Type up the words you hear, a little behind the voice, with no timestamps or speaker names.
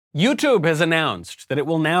YouTube has announced that it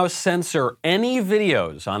will now censor any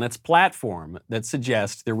videos on its platform that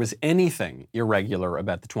suggest there was anything irregular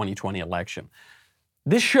about the 2020 election.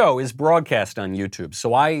 This show is broadcast on YouTube,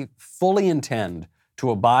 so I fully intend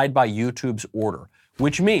to abide by YouTube's order,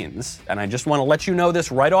 which means, and I just want to let you know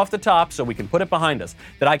this right off the top so we can put it behind us,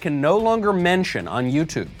 that I can no longer mention on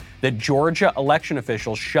YouTube that Georgia election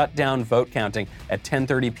officials shut down vote counting at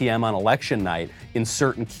 10:30 p.m. on election night in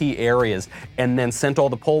certain key areas and then sent all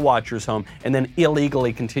the poll watchers home and then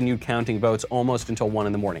illegally continued counting votes almost until 1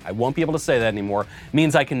 in the morning. I won't be able to say that anymore. It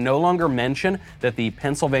means I can no longer mention that the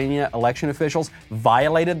Pennsylvania election officials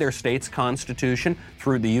violated their state's constitution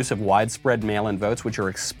through the use of widespread mail-in votes, which are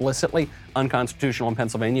explicitly unconstitutional in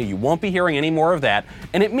Pennsylvania. You won't be hearing any more of that.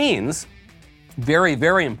 And it means, very,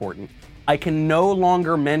 very important, I can no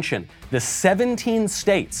longer mention the 17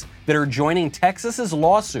 states that are joining Texas's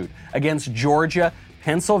lawsuit against Georgia,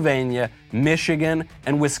 Pennsylvania, Michigan,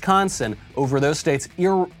 and Wisconsin over those states'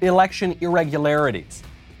 election irregularities.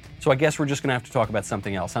 So I guess we're just going to have to talk about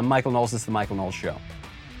something else. I'm Michael Knowles. This is The Michael Knowles Show.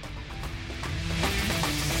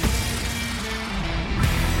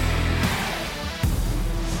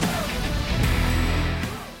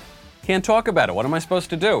 Can't talk about it. What am I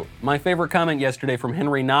supposed to do? My favorite comment yesterday from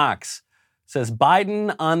Henry Knox says,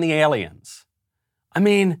 Biden on the aliens. I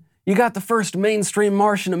mean, you got the first mainstream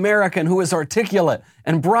Martian American who is articulate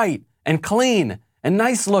and bright and clean and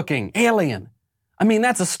nice looking alien. I mean,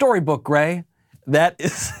 that's a storybook, Gray. That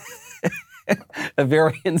is a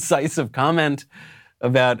very incisive comment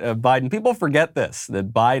about Biden. People forget this,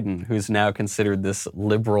 that Biden, who's now considered this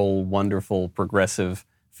liberal, wonderful, progressive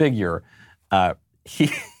figure,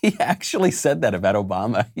 He actually said that about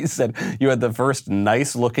Obama. He said, you had the first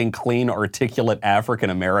nice-looking, clean, articulate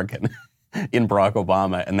African-American in Barack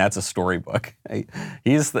Obama, and that's a storybook. But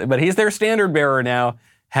he's their standard bearer now.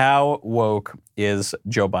 How woke is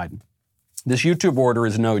Joe Biden? This YouTube order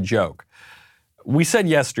is no joke. We said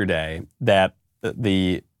yesterday that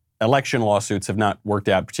the election lawsuits have not worked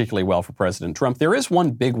out particularly well for President Trump. There is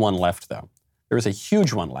one big one left, though. There is a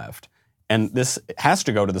huge one left, and this has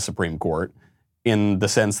to go to the Supreme Court, in the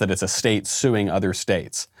sense that it's a state suing other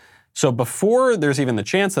states. So before there's even the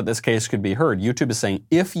chance that this case could be heard, YouTube is saying,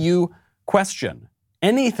 if you question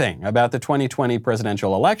anything about the 2020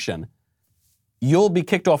 presidential election, you'll be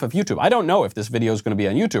kicked off of YouTube. I don't know if this video is going to be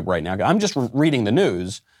on YouTube right now. I'm just reading the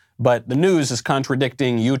news, but the news is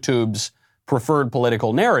contradicting YouTube's preferred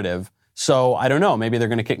political narrative. So I don't know. Maybe they're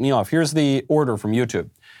going to kick me off. Here's the order from YouTube.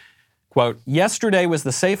 Quote, yesterday was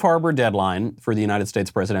the safe harbor deadline for the United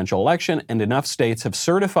States presidential election, and enough states have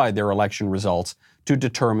certified their election results to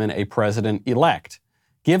determine a president-elect.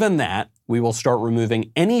 Given that, we will start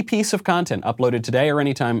removing any piece of content uploaded today or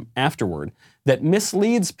anytime afterward that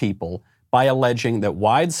misleads people by alleging that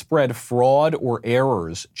widespread fraud or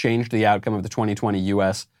errors changed the outcome of the 2020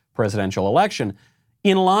 U.S. presidential election,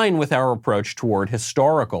 in line with our approach toward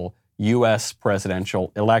historical U.S.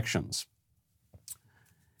 presidential elections.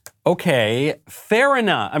 Okay, fair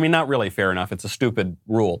enough. I mean, not really fair enough. It's a stupid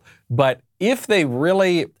rule. But if they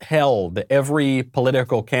really held every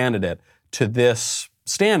political candidate to this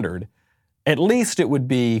standard, at least it would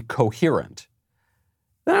be coherent.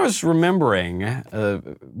 Then I was remembering a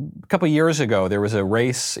couple years ago, there was a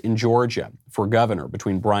race in Georgia for governor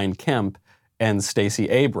between Brian Kemp and Stacey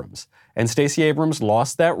Abrams. And Stacey Abrams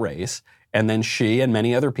lost that race, and then she and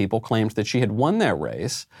many other people claimed that she had won that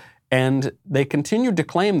race. And they continued to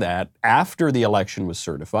claim that after the election was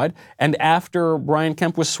certified and after Brian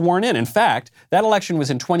Kemp was sworn in. In fact, that election was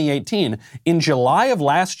in 2018. In July of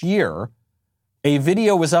last year, a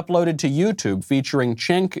video was uploaded to YouTube featuring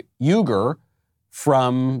Cenk Uygur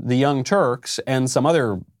from the Young Turks and some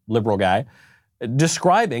other liberal guy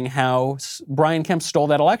describing how Brian Kemp stole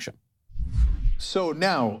that election. So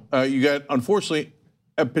now you got, unfortunately,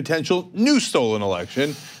 a potential new stolen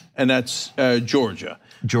election, and that's Georgia.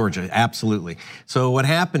 Georgia, absolutely. So what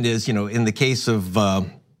happened is, in the case of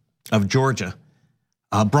Georgia,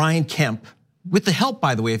 Brian Kemp, with the help,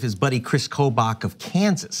 by the way, of his buddy Chris Kobach of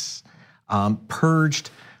Kansas,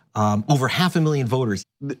 purged over 500,000 voters.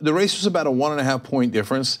 The race was about a 1.5 point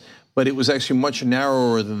difference, but it was actually much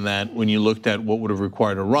narrower than that when you looked at what would have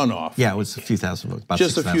required a runoff. Yeah, it was a few thousand votes, about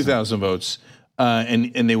just 6,000. a few thousand votes,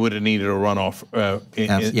 and they would have needed a runoff.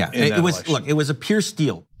 It was a pure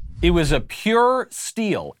steal. It was a pure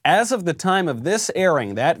steal. As of the time of this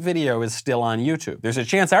airing, that video is still on YouTube. There's a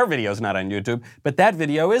chance our video is not on YouTube, but that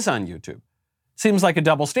video is on YouTube. Seems like a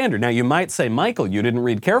double standard. Now, you might say, Michael, you didn't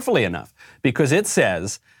read carefully enough, because it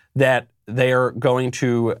says that they are going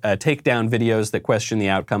to take down videos that question the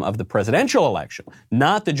outcome of the presidential election,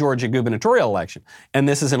 not the Georgia gubernatorial election. And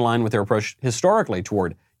this is in line with their approach historically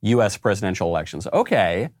toward U.S. presidential elections.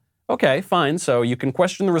 Okay, fine. So you can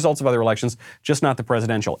question the results of other elections, just not the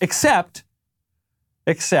presidential. Except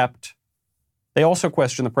they also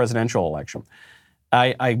question the presidential election.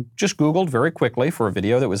 I just Googled very quickly for a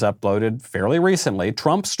video that was uploaded fairly recently.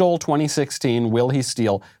 Trump stole 2016. Will he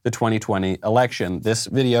steal the 2020 election? This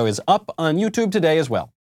video is up on YouTube today as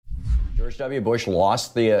well. George W. Bush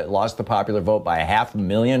lost the popular vote by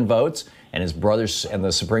 500,000 votes, and his brothers and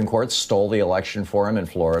the Supreme Court stole the election for him in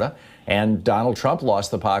Florida. And Donald Trump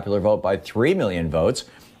lost the popular vote by 3 million votes.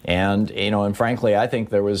 And, and frankly, I think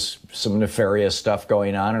there was some nefarious stuff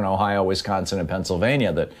going on in Ohio, Wisconsin, and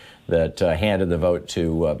Pennsylvania that handed the vote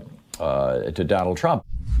to Donald Trump.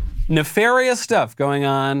 Nefarious stuff going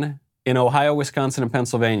on in Ohio, Wisconsin, and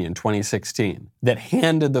Pennsylvania in 2016 that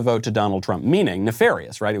handed the vote to Donald Trump, meaning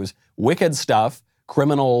nefarious, right? It was wicked stuff,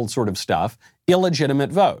 criminal sort of stuff,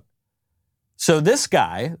 illegitimate vote. So this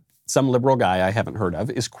guy, some liberal guy I haven't heard of,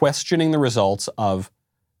 is questioning the results of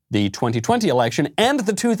the 2020 election and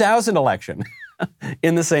the 2000 election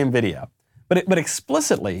in the same video. But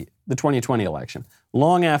explicitly the 2020 election,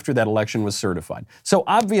 long after that election was certified. So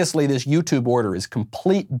obviously this YouTube order is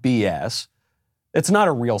complete BS. It's not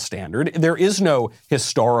a real standard. There is no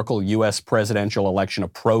historical U.S. presidential election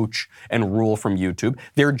approach and rule from YouTube.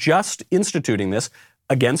 They're just instituting this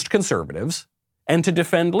against conservatives and to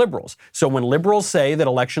defend liberals. So when liberals say that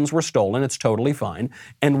elections were stolen, it's totally fine.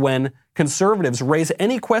 And when conservatives raise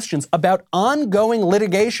any questions about ongoing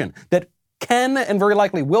litigation that can and very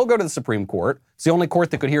likely will go to the Supreme Court, it's the only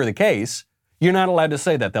court that could hear the case, you're not allowed to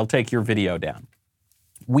say that. They'll take your video down.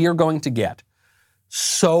 We are going to get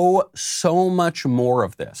so much more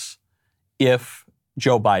of this if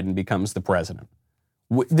Joe Biden becomes the president.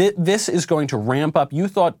 This is going to ramp up. You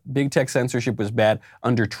thought big tech censorship was bad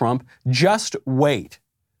under Trump. Just wait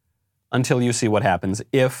until you see what happens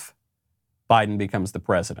if Biden becomes the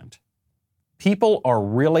president. People are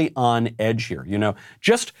really on edge here.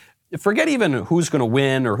 Just forget even who's going to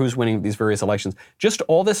win or who's winning these various elections. Just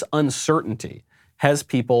all this uncertainty has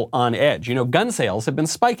people on edge. Gun sales have been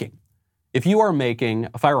spiking. If you are making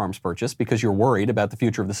a firearms purchase because you're worried about the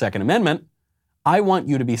future of the Second Amendment, I want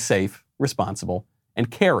you to be safe, responsible, and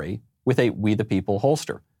carry with a We the People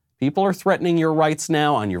holster. People are threatening your rights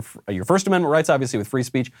now on your First Amendment rights, obviously with free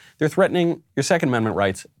speech. They're threatening your Second Amendment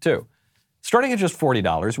rights too. Starting at just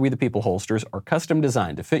 $40, We the People holsters are custom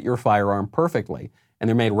designed to fit your firearm perfectly, and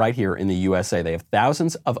they're made right here in the USA. They have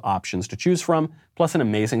thousands of options to choose from, plus an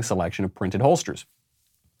amazing selection of printed holsters.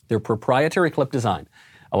 Their proprietary clip design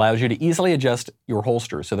allows you to easily adjust your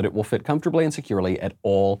holster so that it will fit comfortably and securely at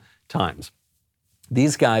all times.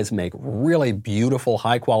 These guys make really beautiful,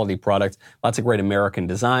 high-quality products, lots of great American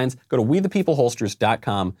designs. Go to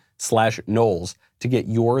wethepeopleholsters.com/Knowles to get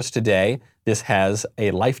yours today. This has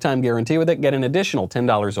a lifetime guarantee with it. Get an additional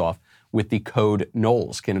 $10 off with the code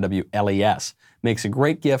Knowles, Knowles. Makes a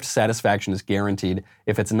great gift. Satisfaction is guaranteed.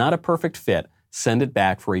 If it's not a perfect fit, send it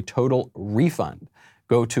back for a total refund.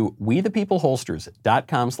 Go to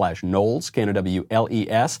wethepeopleholsters.com/Knowles,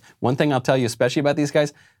 Knowles. One thing I'll tell you especially about these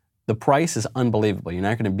guys, the price is unbelievable. You're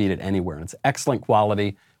not going to beat it anywhere. And it's excellent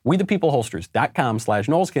quality.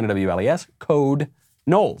 wethepeopleholsters.com/Knowles, Knowles. Code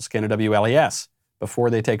Knowles, Knowles. Before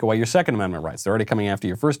they take away your Second Amendment rights. They're already coming after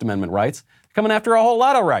your First Amendment rights. They're coming after a whole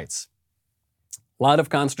lot of rights. A lot of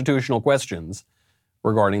constitutional questions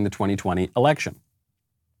regarding the 2020 election.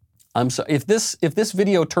 So if this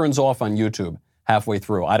video turns off on YouTube halfway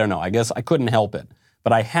through, I don't know. I guess I couldn't help it.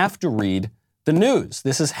 But I have to read the news.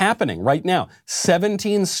 This is happening right now.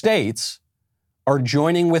 17 states are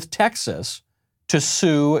joining with Texas to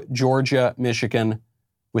sue Georgia, Michigan,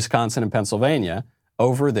 Wisconsin, and Pennsylvania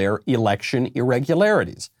over their election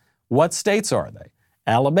irregularities. What states are they?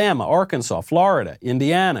 Alabama, Arkansas, Florida,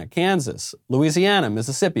 Indiana, Kansas, Louisiana,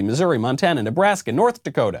 Mississippi, Missouri, Montana, Nebraska, North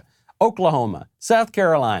Dakota, Oklahoma, South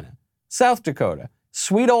Carolina, South Dakota,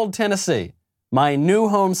 sweet old Tennessee, my new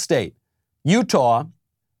home state, Utah,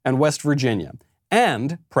 and West Virginia.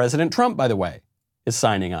 And President Trump, by the way, is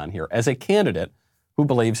signing on here as a candidate who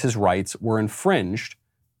believes his rights were infringed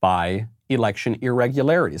by election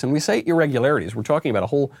irregularities. And we say irregularities, we're talking about a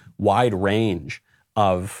whole wide range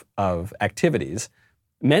of activities,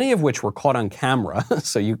 many of which were caught on camera.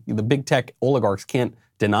 So the big tech oligarchs can't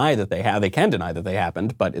deny that they have. They can deny that they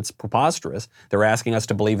happened, but it's preposterous. They're asking us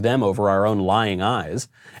to believe them over our own lying eyes.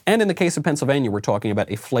 And in the case of Pennsylvania, we're talking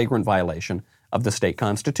about a flagrant violation of the state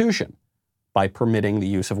constitution by permitting the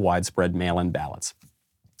use of widespread mail-in ballots.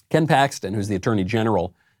 Ken Paxton, who's the Attorney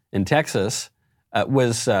General in Texas,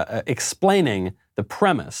 was explaining the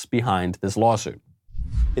premise behind this lawsuit.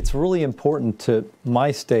 It's really important to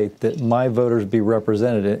my state that my voters be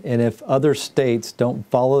represented. And if other states don't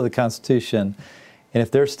follow the Constitution, and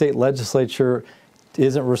if their state legislature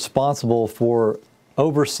isn't responsible for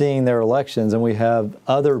overseeing their elections, and we have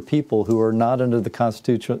other people who are not under the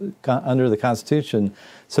Constitution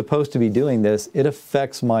supposed to be doing this, it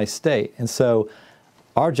affects my state. And so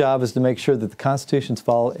our job is to make sure that the Constitution's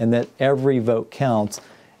followed and that every vote counts.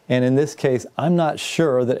 And in this case, I'm not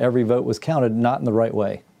sure that every vote was counted not in the right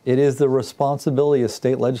way. It is the responsibility of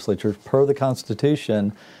state legislatures, per the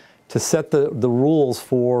Constitution, to set the rules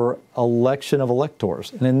for election of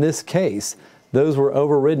electors. And in this case, those were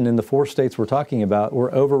overridden in the 4 states we're talking about,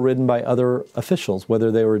 were overridden by other officials,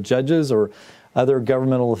 whether they were judges or other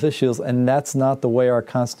governmental officials, and that's not the way our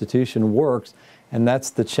Constitution works, and that's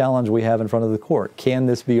the challenge we have in front of the court. Can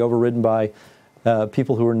this be overridden by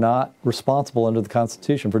people who are not responsible under the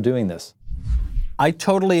Constitution for doing this? I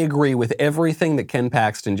totally agree with everything that Ken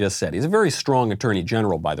Paxton just said. He's a very strong attorney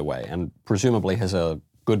general, by the way, and presumably has a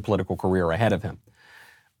good political career ahead of him.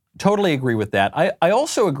 Totally agree with that. I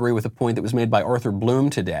also agree with a point that was made by Arthur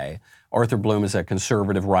Bloom today. Arthur Bloom is a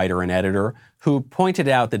conservative writer and editor who pointed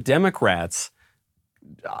out that Democrats,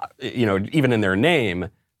 even in their name,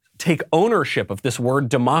 take ownership of this word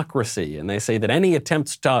democracy. And they say that any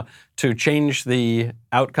attempts to change the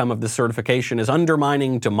outcome of the certification is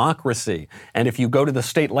undermining democracy. And if you go to the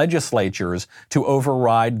state legislatures to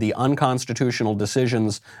override the unconstitutional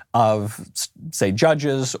decisions of, say,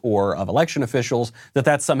 judges or of election officials,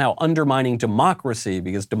 that's somehow undermining democracy,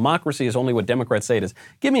 because democracy is only what Democrats say it is.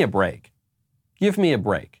 Give me a break. Give me a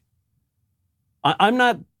break. I'm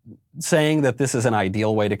not saying that this is an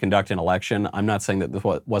ideal way to conduct an election. I'm not saying that this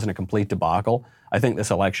wasn't a complete debacle. I think this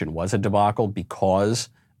election was a debacle because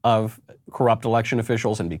of corrupt election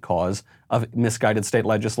officials and because of misguided state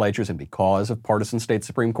legislatures and because of partisan state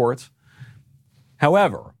Supreme Courts.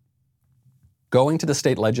 However, going to the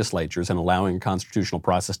state legislatures and allowing a constitutional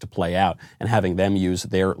process to play out and having them use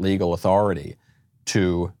their legal authority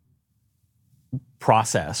to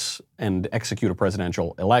process and execute a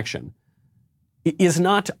presidential election is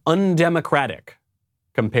not undemocratic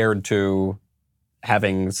compared to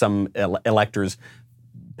having some electors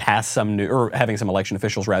pass some new, or having some election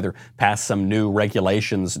officials rather, pass some new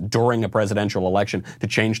regulations during a presidential election to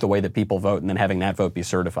change the way that people vote and then having that vote be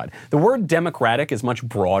certified. The word democratic is much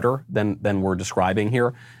broader than we're describing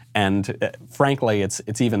here. And frankly, it's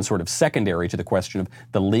even sort of secondary to the question of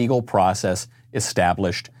the legal process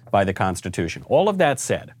established by the Constitution. All of that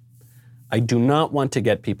said, I do not want to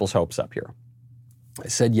get people's hopes up here. I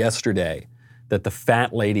said yesterday that the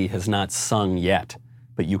fat lady has not sung yet,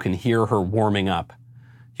 but you can hear her warming up.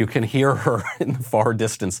 You can hear her in the far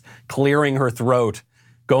distance, clearing her throat,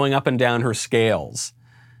 going up and down her scales.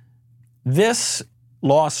 This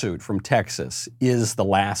lawsuit from Texas is the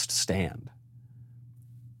last stand.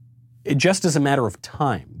 It just is a matter of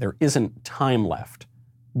time. There isn't time left.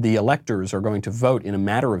 The electors are going to vote in a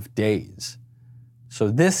matter of days. So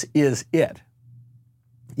this is it.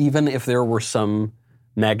 Even if there were some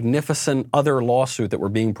magnificent other lawsuit that were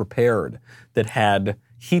being prepared that had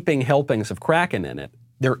heaping helpings of Kraken in it,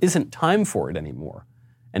 there isn't time for it anymore.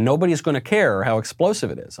 And nobody's going to care how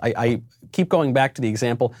explosive it is. I keep going back to the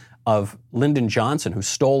example of Lyndon Johnson, who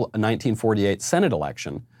stole a 1948 Senate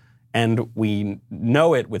election. And we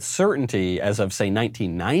know it with certainty as of, say,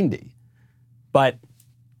 1990. But,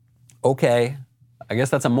 okay, I guess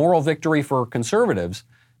that's a moral victory for conservatives.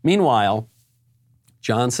 Meanwhile,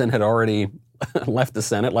 Johnson had already left the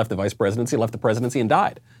Senate, left the vice presidency, left the presidency, and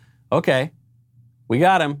died. Okay, we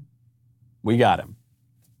got him. We got him.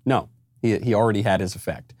 No, he already had his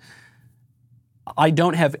effect. I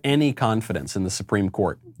don't have any confidence in the Supreme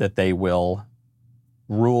Court that they will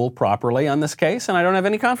rule properly on this case, and I don't have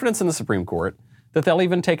any confidence in the Supreme Court that they'll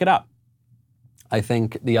even take it up. I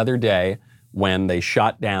think the other day when they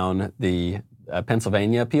shot down the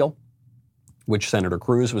Pennsylvania appeal, which Senator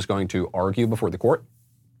Cruz was going to argue before the court,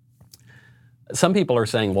 some people are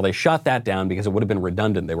saying, well, they shot that down because it would have been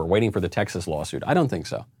redundant. They were waiting for the Texas lawsuit. I don't think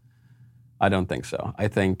so. I don't think so. I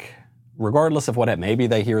think regardless of what, maybe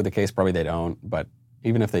they hear the case, probably they don't, but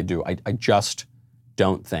even if they do, I just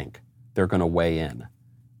don't think they're going to weigh in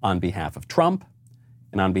on behalf of Trump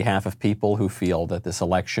and on behalf of people who feel that this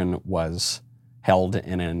election was held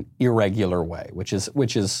in an irregular way, which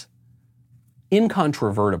is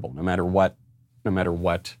incontrovertible, no matter what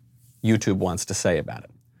YouTube wants to say about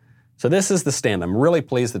it. So this is the stand. I'm really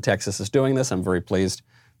pleased that Texas is doing this. I'm very pleased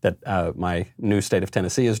that my new state of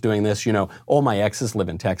Tennessee is doing this. You know, all my exes live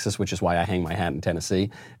in Texas, which is why I hang my hat in Tennessee.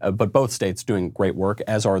 But both states doing great work,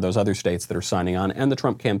 as are those other states that are signing on, and the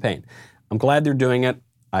Trump campaign. I'm glad they're doing it.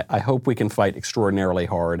 I hope we can fight extraordinarily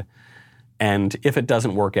hard. And if it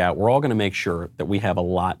doesn't work out, we're all going to make sure that we have a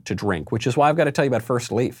lot to drink, which is why I've got to tell you about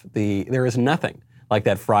First Leaf. There is nothing like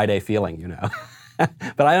that Friday feeling, you know.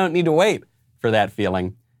 But I don't need to wait for that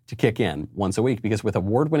feeling to kick in once a week, because with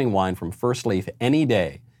award-winning wine from First Leaf, any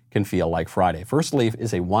day can feel like Friday. First Leaf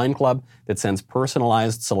is a wine club that sends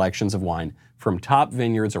personalized selections of wine from top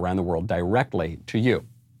vineyards around the world directly to you.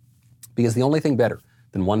 Because the only thing better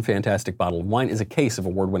than one fantastic bottle of wine is a case of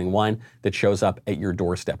award-winning wine that shows up at your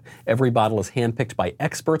doorstep. Every bottle is handpicked by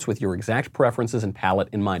experts with your exact preferences and palate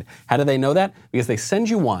in mind. How do they know that? Because they send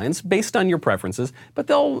you wines based on your preferences, but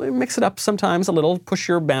they'll mix it up sometimes a little, push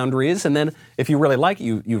your boundaries, and then if you really like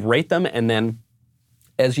it, you rate them, and then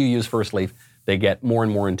as you use First Leaf, they get more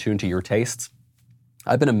and more in tune to your tastes.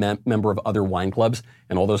 I've been a member of other wine clubs,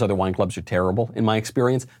 and all those other wine clubs are terrible in my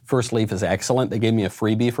experience. First Leaf is excellent. They gave me a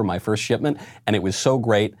freebie for my first shipment, and it was so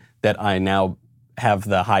great that I now have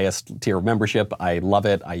the highest tier of membership. I love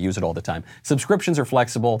it. I use it all the time. Subscriptions are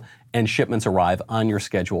flexible, and shipments arrive on your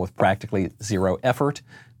schedule with practically zero effort.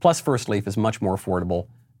 Plus, First Leaf is much more affordable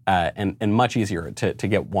and much easier to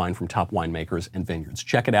get wine from top winemakers and vineyards.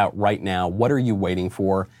 Check it out right now. What are you waiting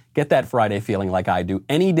for? Get that Friday feeling like I do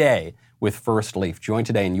any day with First Leaf. Join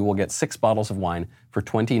today and you will get 6 bottles of wine for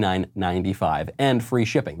 $29.95 and free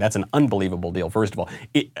shipping. That's an unbelievable deal, first of all.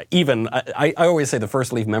 I always say the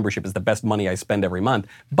First Leaf membership is the best money I spend every month,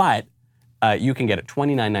 but you can get it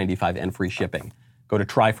 $29.95 and free shipping. Go to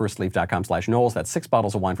tryfirstleaf.com/Knowles. That's 6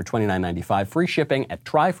 bottles of wine for $29.95. Free shipping at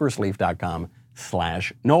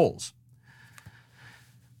tryfirstleaf.com/Knowles.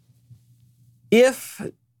 If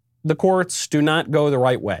the courts do not go the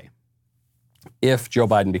right way, if Joe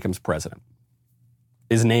Biden becomes president,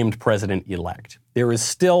 is named president-elect, there is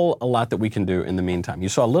still a lot that we can do in the meantime. You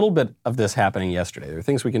saw a little bit of this happening yesterday. There are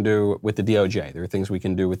things we can do with the DOJ. There are things we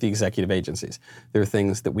can do with the executive agencies. There are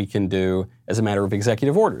things that we can do as a matter of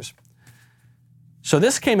executive orders. So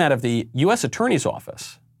this came out of the U.S. Attorney's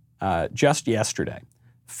Office just yesterday.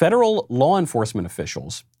 Federal law enforcement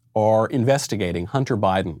officials are investigating Hunter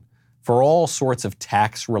Biden for all sorts of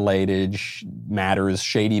tax-related matters,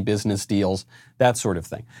 shady business deals, that sort of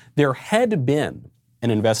thing. There had been an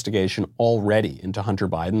investigation already into Hunter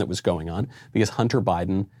Biden that was going on because Hunter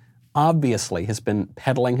Biden obviously has been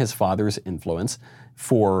peddling his father's influence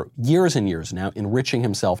for years and years now, enriching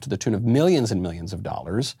himself to the tune of millions and millions of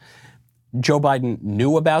dollars. Joe Biden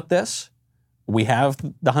knew about this. We have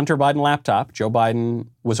the Hunter Biden laptop. Joe Biden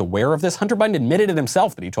was aware of this. Hunter Biden admitted it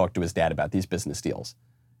himself that he talked to his dad about these business deals.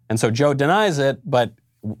 And so Joe denies it, but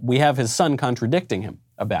we have his son contradicting him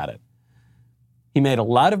about it. He made a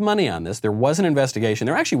lot of money on this. There was an investigation.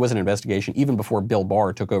 There actually was an investigation even before Bill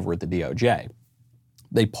Barr took over at the DOJ.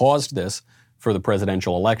 They paused this for the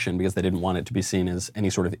presidential election because they didn't want it to be seen as any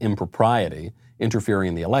sort of impropriety interfering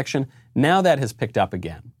in the election. Now that has picked up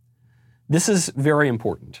again. This is very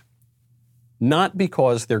important. Not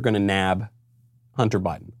because they're going to nab Hunter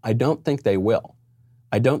Biden. I don't think they will.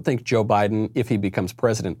 I don't think Joe Biden, if he becomes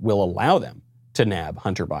president, will allow them to nab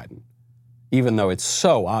Hunter Biden, even though it's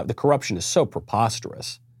the corruption is so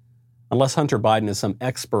preposterous. Unless Hunter Biden is some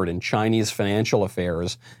expert in Chinese financial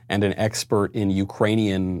affairs and an expert in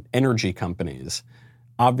Ukrainian energy companies,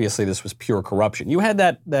 obviously this was pure corruption. You had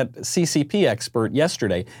that CCP expert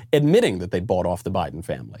yesterday admitting that they bought off the Biden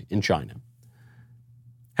family in China.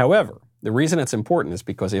 However, the reason it's important is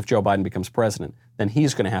because if Joe Biden becomes president, then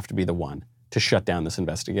he's going to have to be the one to shut down this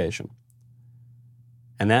investigation.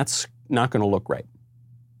 And that's not going to look great.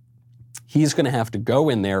 He's going to have to go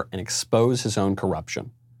in there and expose his own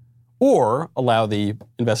corruption or allow the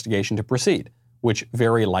investigation to proceed, which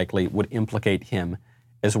very likely would implicate him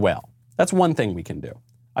as well. That's one thing we can do.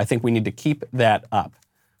 I think we need to keep that up.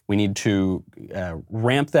 We need to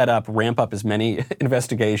ramp up as many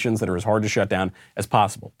investigations that are as hard to shut down as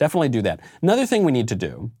possible. Definitely do that. Another thing we need to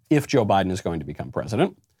do, if Joe Biden is going to become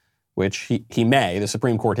president, which he may, the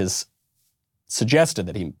Supreme Court has suggested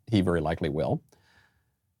that he very likely will,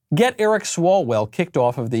 get Eric Swalwell kicked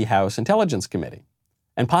off of the House Intelligence Committee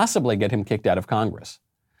and possibly get him kicked out of Congress.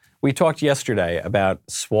 We talked yesterday about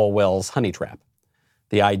Swalwell's honey trap,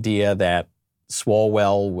 the idea that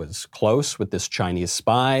Swalwell was close with this Chinese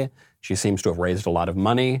spy. She seems to have raised a lot of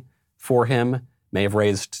money for him, may have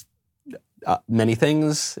raised many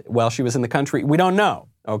things while she was in the country. We don't know,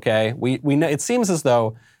 okay? We know, it seems as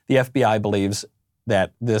though the FBI believes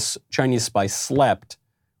that this Chinese spy slept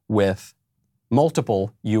with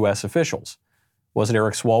multiple U.S. officials. Was it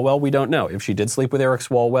Eric Swalwell? We don't know. If she did sleep with Eric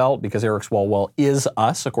Swalwell, because Eric Swalwell is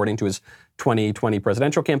us, according to his 2020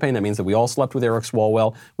 presidential campaign, that means that we all slept with Eric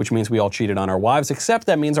Swalwell, which means we all cheated on our wives, except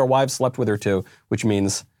that means our wives slept with her too, which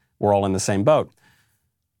means we're all in the same boat.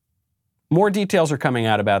 More details are coming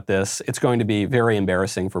out about this. It's going to be very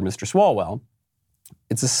embarrassing for Mr. Swalwell.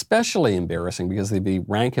 It's especially embarrassing because there'd be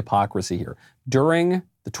rank hypocrisy here. During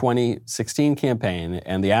the 2016 campaign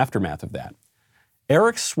and the aftermath of that,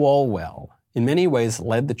 Eric Swalwell, in many ways,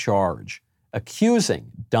 led the charge,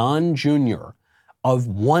 accusing Don Jr. of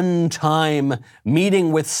one-time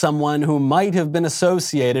meeting with someone who might have been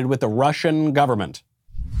associated with the Russian government.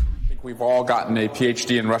 I think we've all gotten a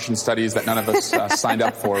PhD in Russian studies that none of us signed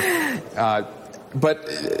up for. But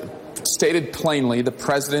stated plainly, the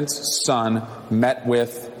president's son met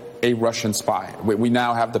with a Russian spy. We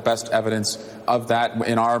now have the best evidence of that.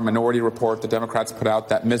 In our minority report, the Democrats put out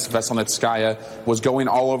that Ms. Veselnitskaya was going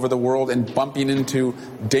all over the world and bumping into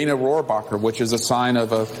Dana Rohrabacher, which is a sign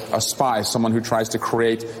of a spy, someone who tries to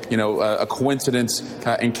create, a coincidence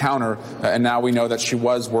encounter. And now we know that she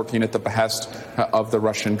was working at the behest of the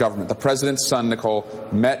Russian government. The president's son, Nicole,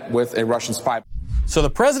 met with a Russian spy. So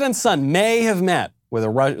the president's son may have met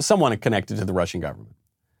with someone connected to the Russian government.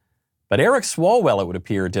 But Eric Swalwell, it would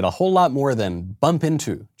appear, did a whole lot more than bump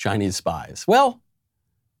into Chinese spies. Well,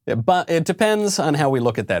 it depends on how we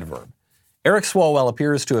look at that verb. Eric Swalwell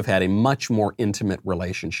appears to have had a much more intimate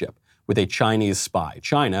relationship with a Chinese spy.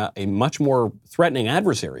 China, a much more threatening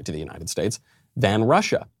adversary to the United States than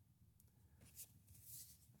Russia.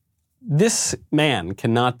 This man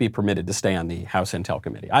cannot be permitted to stay on the House Intel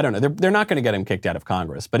Committee. I don't know. They're not going to get him kicked out of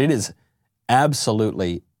Congress, but it is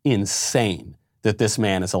absolutely insane that this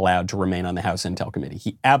man is allowed to remain on the House Intel Committee.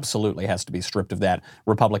 He absolutely has to be stripped of that.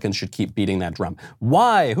 Republicans should keep beating that drum.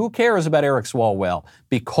 Why? Who cares about Eric Swalwell?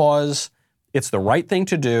 Because it's the right thing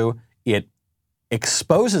to do. It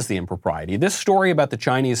exposes the impropriety. This story about the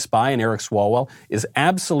Chinese spy and Eric Swalwell is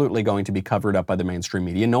absolutely going to be covered up by the mainstream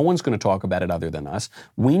media. No one's going to talk about it other than us.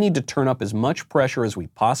 We need to turn up as much pressure as we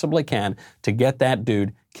possibly can to get that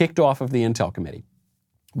dude kicked off of the Intel Committee.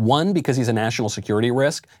 One, because he's a national security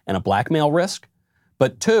risk and a blackmail risk.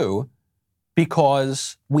 But two,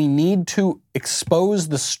 because we need to expose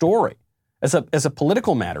the story as a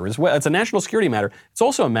political matter as well. It's a national security matter. It's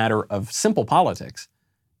also a matter of simple politics.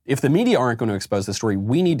 If the media aren't going to expose the story,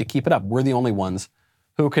 we need to keep it up. We're the only ones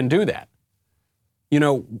who can do that.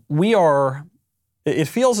 It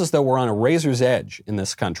feels as though we're on a razor's edge in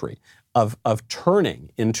this country of turning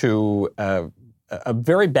into a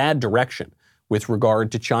very bad direction with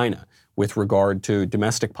regard to China, with regard to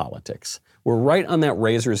domestic politics. We're right on that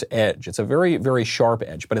razor's edge. It's a very, very sharp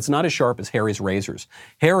edge, but it's not as sharp as Harry's razors.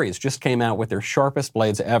 Harry's just came out with their sharpest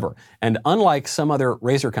blades ever. And unlike some other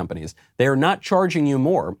razor companies, they are not charging you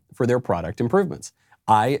more for their product improvements.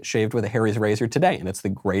 I shaved with a Harry's razor today, and it's the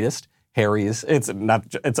greatest Harry's. It's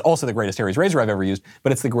also the greatest Harry's razor I've ever used,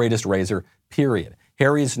 but it's the greatest razor, period.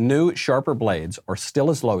 Harry's new, sharper blades are still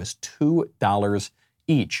as low as $2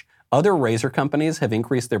 each. Other razor companies have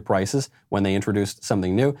increased their prices when they introduced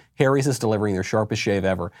something new. Harry's is delivering their sharpest shave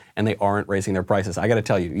ever, and they aren't raising their prices. I got to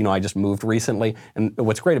tell you, I just moved recently, and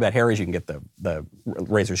what's great about Harry's, you can get the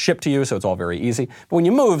razors shipped to you, so it's all very easy. But when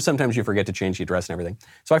you move, sometimes you forget to change the address and everything.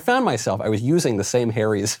 So I found myself, I was using the same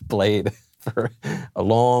Harry's blade for a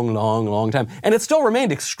long, long, long time, and it still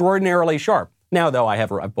remained extraordinarily sharp. Now, though,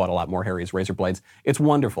 I've bought a lot more Harry's razor blades. It's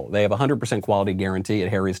wonderful. They have a 100% quality guarantee at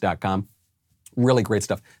harrys.com. Really great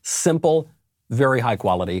stuff. Simple, very high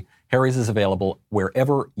quality. Harry's is available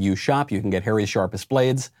wherever you shop. You can get Harry's sharpest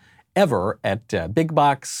blades ever at big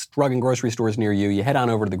box drug and grocery stores near you. You head on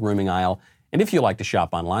over to the grooming aisle. And if you like to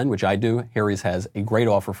shop online, which I do, Harry's has a great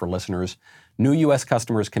offer for listeners. New U.S.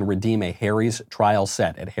 customers can redeem a Harry's trial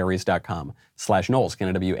set at harrys.com/Knowles, Knowles.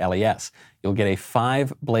 You'll get a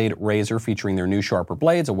 5-blade razor featuring their new sharper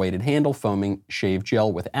blades, a weighted handle, foaming shave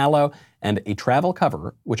gel with aloe, and a travel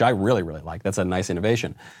cover, which I really, really like. That's a nice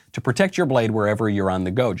innovation. To protect your blade wherever you're on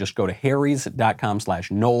the go, just go to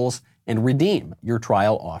harrys.com/Knowles and redeem your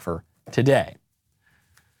trial offer today.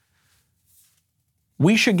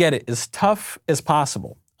 We should get it as tough as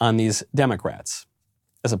possible on these Democrats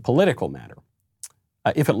as a political matter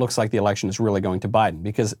if it looks like the election is really going to Biden,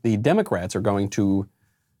 because the Democrats are going to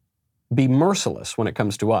be merciless when it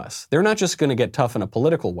comes to us. They're not just going to get tough in a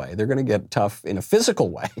political way. They're going to get tough in a physical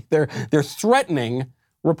way. They're threatening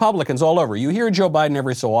Republicans all over. You hear Joe Biden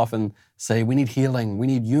every so often say, we need healing, we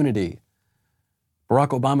need unity.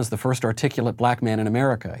 Barack Obama is the first articulate black man in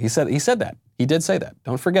America. He said that. He did say that.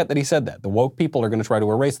 Don't forget that he said that. The woke people are going to try to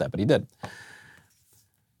erase that, but he did.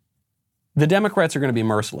 The Democrats are going to be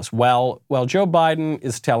merciless. Well, Joe Biden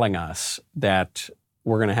is telling us that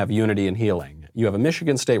we're going to have unity and healing. You have a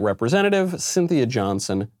Michigan State Representative, Cynthia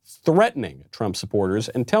Johnson, threatening Trump supporters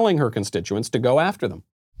and telling her constituents to go after them.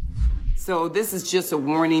 So this is just a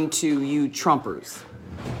warning to you Trumpers.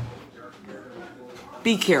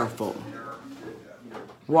 Be careful.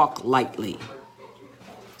 walk lightly.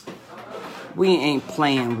 We ain't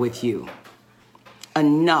playing with you.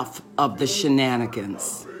 Enough of the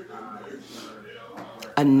shenanigans.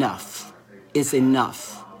 Enough is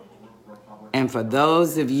enough. And for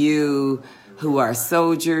those of you who are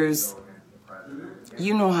soldiers,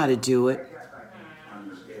 you know how to do it.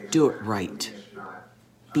 Do it right.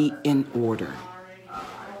 Be in order.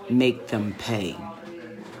 Make them pay.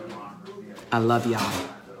 I love y'all.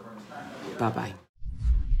 Bye-bye.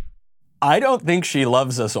 I don't think she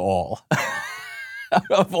loves us all.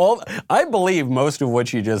 I believe most of what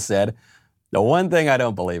she just said. The one thing I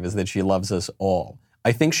don't believe is that she loves us all.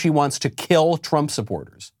 I think she wants to kill Trump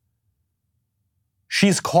supporters.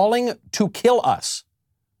 She's calling to kill us.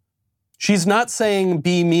 She's not saying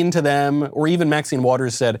be mean to them, or even Maxine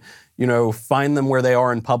Waters said, find them where they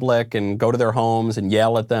are in public and go to their homes and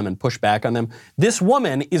yell at them and push back on them. This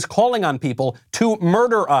woman is calling on people to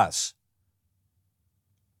murder us.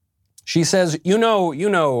 She says,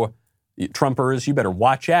 Trumpers, you better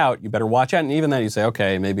watch out. You better watch out. And even then you say,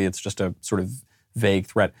 okay, maybe it's just a sort of vague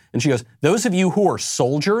threat. And she goes, those of you who are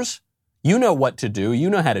soldiers, you know what to do. You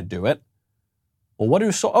know how to do it. Well, what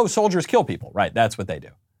do soldiers kill people, right? That's what they do.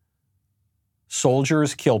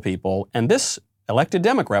 Soldiers kill people, and this elected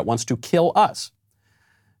Democrat wants to kill us.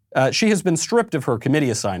 She has been stripped of her committee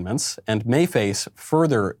assignments and may face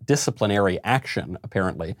further disciplinary action,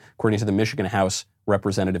 apparently, according to the Michigan House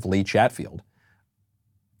Representative Lee Chatfield.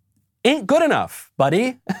 Ain't good enough,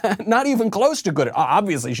 buddy. Not even close to good.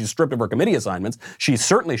 Obviously, she's stripped of her committee assignments. She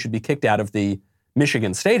certainly should be kicked out of the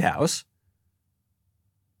Michigan State House.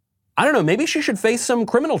 I don't know, maybe she should face some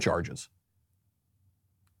criminal charges.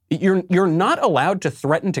 You're not allowed to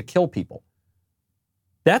threaten to kill people.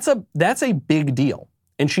 That's a big deal.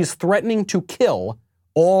 And she's threatening to kill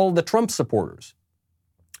all the Trump supporters.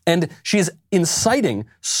 And she's inciting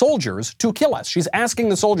soldiers to kill us. She's asking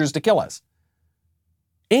the soldiers to kill us.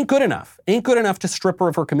 Ain't good enough. Ain't good enough to strip her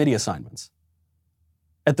of her committee assignments.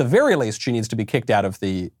 At the very least, she needs to be kicked out of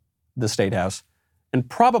the State House. And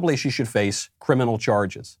probably she should face criminal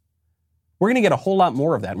charges. We're going to get a whole lot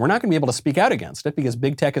more of that. And we're not going to be able to speak out against it because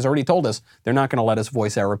big tech has already told us they're not going to let us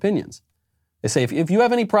voice our opinions. They say, if you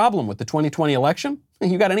have any problem with the 2020 election,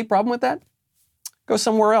 you got any problem with that? Go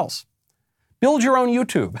somewhere else. Build your own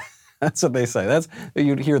YouTube. That's what they say.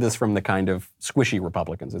 You'd hear this from the kind of squishy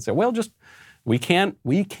Republicans. They say, well, we can't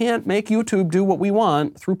make YouTube do what we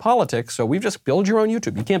want through politics, so we've just build your own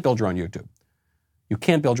YouTube. You can't build your own YouTube. You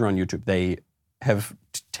can't build your own YouTube. They have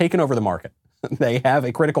taken over the market. They have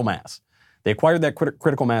a critical mass. They acquired that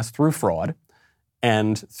critical mass through fraud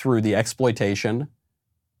and through the exploitation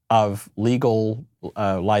of legal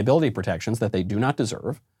liability protections that they do not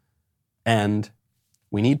deserve. And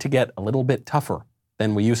we need to get a little bit tougher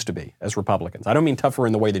than we used to be as Republicans. I don't mean tougher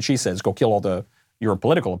in the way that she says, go kill all your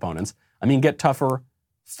political opponents. I mean, get tougher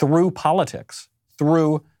through politics,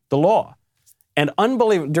 through the law. And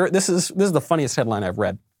unbelievable, this is the funniest headline I've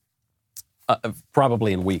read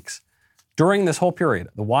probably in weeks. During this whole period,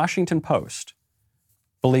 the Washington Post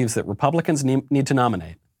believes that Republicans need to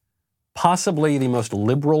nominate possibly the most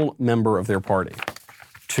liberal member of their party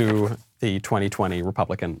to the 2020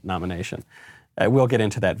 Republican nomination. We'll get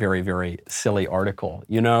into that very, very silly article.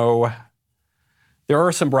 There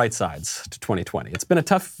are some bright sides to 2020. It's been a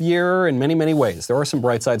tough year in many, many ways. There are some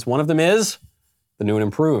bright sides. One of them is the new and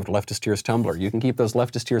improved Leftist Tears tumbler. You can keep those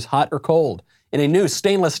Leftist Tears hot or cold in a new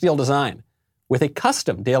stainless steel design with a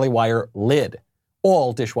custom Daily Wire lid,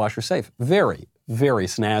 all dishwasher safe. Very, very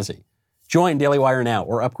snazzy. Join Daily Wire now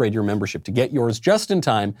or upgrade your membership to get yours just in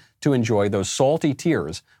time to enjoy those salty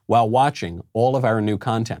tears while watching all of our new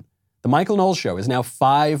content. The Michael Knowles Show is now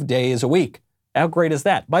 5 days a week. How great is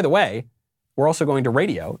that? By the way, we're also going to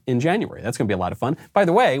radio in January. That's going to be a lot of fun. By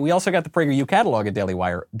the way, we also got the PragerU catalog at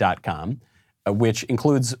dailywire.com, which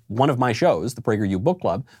includes one of my shows, the PragerU Book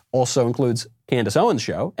Club, also includes Candace Owens'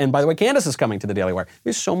 show. And by the way, Candace is coming to the Daily Wire.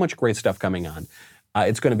 There's so much great stuff coming on.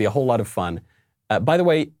 It's going to be a whole lot of fun. By the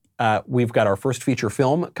way, we've got our first feature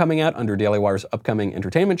film coming out under Daily Wire's upcoming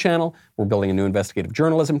entertainment channel. We're building a new investigative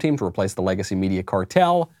journalism team to replace the legacy media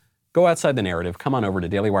cartel. Go outside the narrative. Come on over to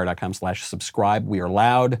dailywire.com/subscribe. We are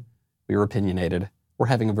loud. We are opinionated. We're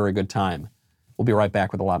having a very good time. We'll be right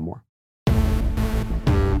back with a lot more.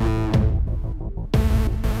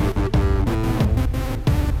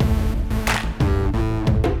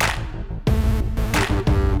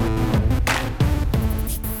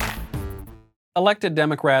 Elected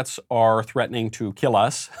Democrats are threatening to kill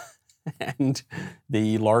us, and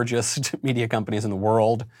the largest media companies in the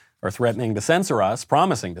world are threatening to censor us,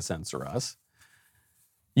 promising to censor us.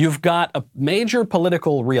 You've got a major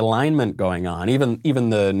political realignment going on. Even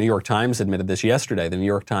the New York Times admitted this yesterday. The New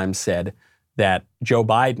York Times said that Joe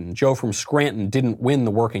Biden, Joe from Scranton, didn't win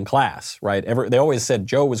the working class, right? They always said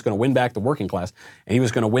Joe was going to win back the working class, and he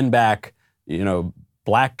was going to win back,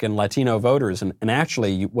 Black and Latino voters. And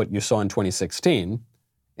actually, what you saw in 2016,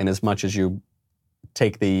 in as much as you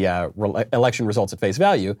take the election results at face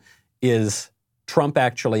value, is Trump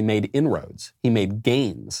actually made inroads. He made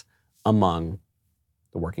gains among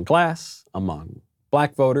the working class, among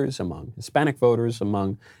Black voters, among Hispanic voters,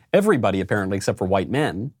 among everybody apparently except for white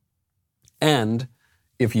men. And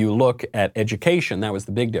if you look at education, that was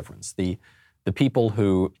the big difference. The people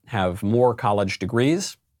who have more college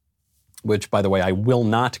degrees, which, by the way, I will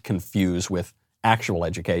not confuse with actual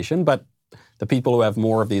education, but the people who have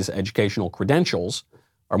more of these educational credentials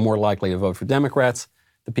are more likely to vote for Democrats.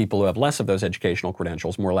 The people who have less of those educational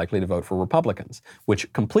credentials more likely to vote for Republicans,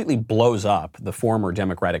 which completely blows up the former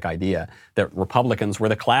Democratic idea that Republicans were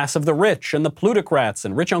the class of the rich and the plutocrats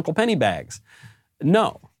and rich Uncle Pennybags.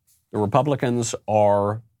 No, the Republicans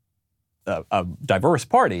are a diverse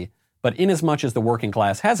party, but inasmuch as the working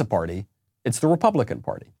class has a party, it's the Republican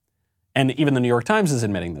Party. And even the New York Times is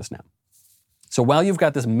admitting this now. So while you've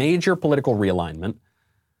got this major political realignment,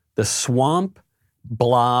 the swamp,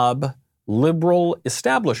 blob, liberal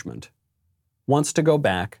establishment wants to go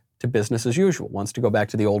back to business as usual, wants to go back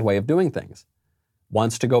to the old way of doing things,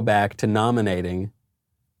 wants to go back to nominating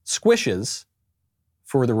squishes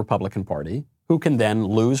for the Republican Party, who can then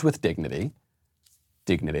lose with dignity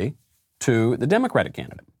to the Democratic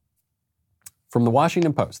candidate. From the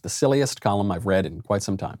Washington Post, the silliest column I've read in quite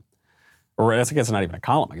some time. Or I guess it's not even a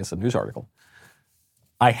column, I guess it's a news article.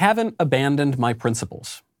 I haven't abandoned my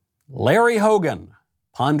principles. Larry Hogan,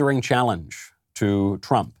 pondering challenge to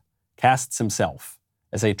Trump, casts himself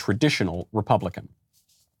as a traditional Republican.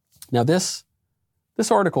 Now this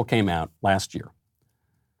article came out last year.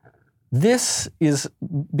 This is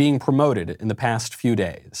being promoted in the past few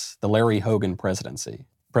days, the Larry Hogan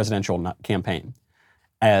presidential campaign,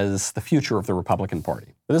 as the future of the Republican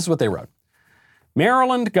Party. But this is what they wrote.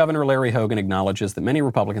 Maryland Governor Larry Hogan acknowledges that many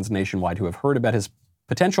Republicans nationwide who have heard about his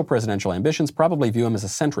potential presidential ambitions probably view him as a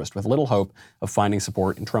centrist with little hope of finding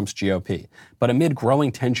support in Trump's GOP. But amid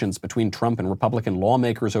growing tensions between Trump and Republican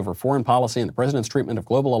lawmakers over foreign policy and the president's treatment of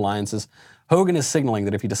global alliances, Hogan is signaling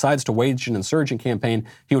that if he decides to wage an insurgent campaign,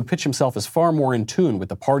 he would pitch himself as far more in tune with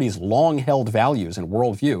the party's long-held values and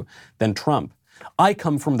worldview than Trump. I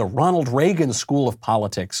come from the Ronald Reagan School of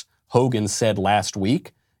Politics, Hogan said last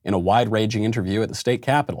week in a wide-ranging interview at the state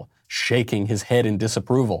capitol, shaking his head in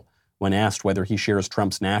disapproval when asked whether he shares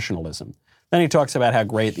Trump's nationalism. Then he talks about how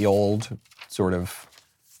great the old sort of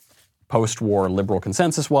post-war liberal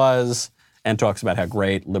consensus was, and talks about how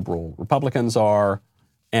great liberal Republicans are,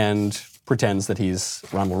 and pretends that he's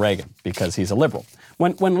Ronald Reagan because he's a liberal.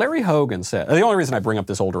 When Larry Hogan said, the only reason I bring up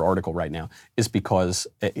this older article right now is because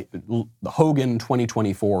Hogan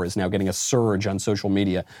 2024 is now getting a surge on social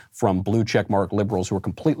media from blue checkmark liberals who are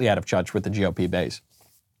completely out of touch with the GOP base.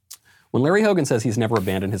 When Larry Hogan says he's never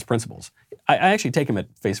abandoned his principles, I actually take him at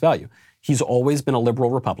face value. He's always been a liberal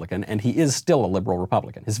Republican, and he is still a liberal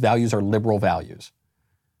Republican. His values are liberal values.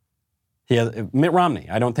 Mitt Romney,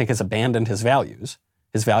 I don't think, has abandoned his values.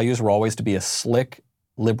 His values were always to be a slick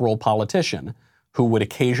liberal politician who would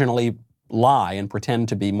occasionally lie and pretend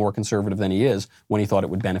to be more conservative than he is when he thought it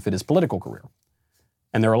would benefit his political career.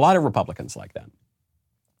 And there are a lot of Republicans like that.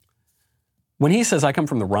 When he says, I come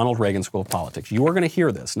from the Ronald Reagan School of Politics, you are going to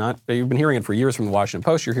hear this. You've been hearing it for years from the Washington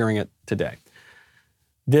Post. You're hearing it today.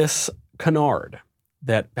 This canard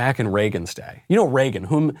that back in Reagan's day, Reagan,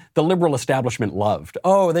 whom the liberal establishment loved.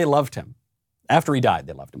 Oh, they loved him. After he died,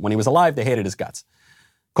 they loved him. When he was alive, they hated his guts.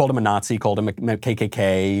 Called him a Nazi, called him a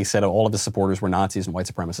KKK. He said all of his supporters were Nazis and white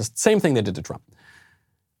supremacists. Same thing they did to Trump.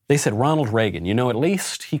 They said, Ronald Reagan, at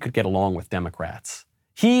least he could get along with Democrats.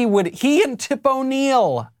 He and Tip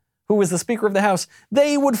O'Neill, who was the Speaker of the House,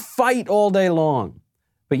 they would fight all day long.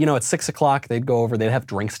 But at 6 o'clock, they'd go over, they'd have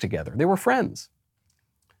drinks together. They were friends.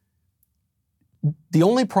 The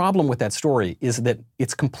only problem with that story is that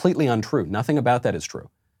it's completely untrue. Nothing about that is true.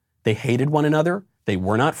 They hated one another. They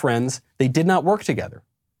were not friends. They did not work together.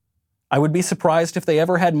 I would be surprised if they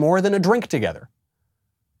ever had more than a drink together.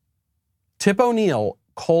 Tip O'Neill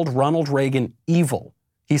called Ronald Reagan evil.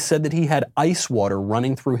 He said that he had ice water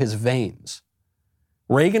running through his veins.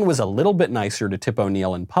 Reagan was a little bit nicer to Tip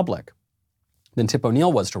O'Neill in public than Tip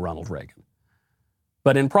O'Neill was to Ronald Reagan.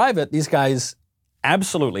 But in private, these guys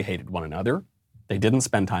absolutely hated one another. They didn't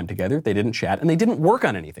spend time together, they didn't chat, and they didn't work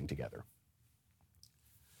on anything together.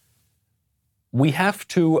 We have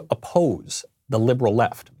to oppose the liberal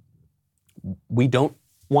left. We don't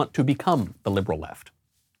want to become the liberal left.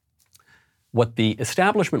 What the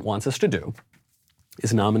establishment wants us to do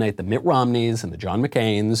is nominate the Mitt Romneys and the John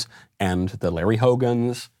McCains and the Larry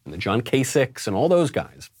Hogans and the John Kasichs and all those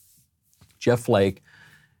guys, Jeff Flake,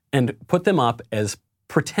 and put them up as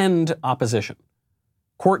pretend opposition.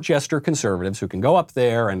 Court jester conservatives who can go up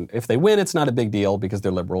there, and if they win, it's not a big deal because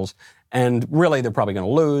they're liberals, and really they're probably going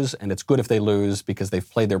to lose, and it's good if they lose because they've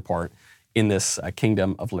played their part in this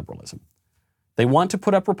kingdom of liberalism. They want to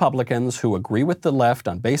put up Republicans who agree with the left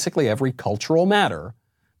on basically every cultural matter,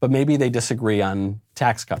 but maybe they disagree on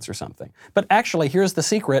tax cuts or something. But actually, here's the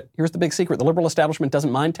secret. Here's the big secret. The liberal establishment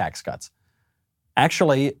doesn't mind tax cuts.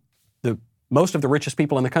 Actually, most of the richest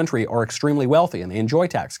people in the country are extremely wealthy, and they enjoy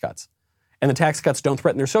tax cuts. And the tax cuts don't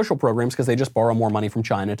threaten their social programs because they just borrow more money from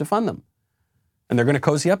China to fund them. And they're going to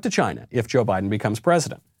cozy up to China if Joe Biden becomes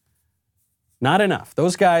president. Not enough.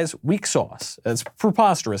 Those guys, weak sauce. It's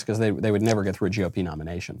preposterous because they would never get through a GOP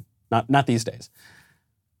nomination. Not these days.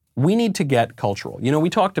 We need to get cultural. You know, we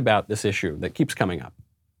talked about this issue that keeps coming up.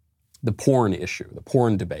 The porn issue, the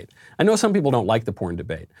porn debate. I know some people don't like the porn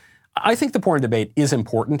debate. I think the porn debate is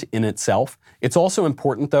important in itself. It's also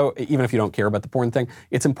important, though, even if you don't care about the porn thing,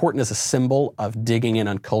 it's important as a symbol of digging in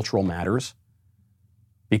on cultural matters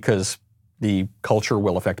because the culture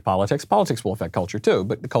will affect politics. Politics will affect culture, too,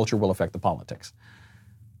 but the culture will affect the politics.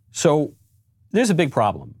 So there's a big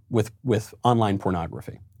problem with online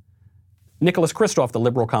pornography. Nicholas Kristof, the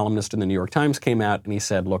liberal columnist in the New York Times, came out and he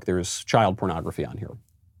said, look, there's child pornography on here.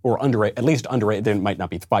 Or at least underage, they might not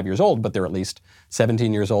be 5 years old, but they're at least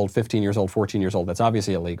 17 years old, 15 years old, 14 years old. That's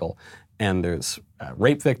obviously illegal. And there's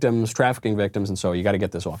rape victims, trafficking victims, and so you got to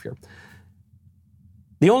get this off here.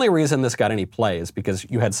 The only reason this got any play is because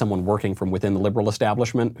you had someone working from within the liberal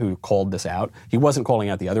establishment who called this out. He wasn't calling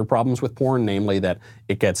out the other problems with porn, namely that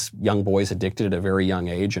it gets young boys addicted at a very young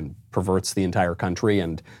age and perverts the entire country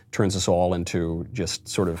and turns us all into just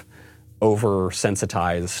sort of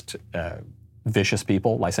oversensitized, vicious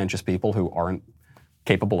people, licentious people who aren't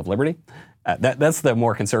capable of liberty. That's the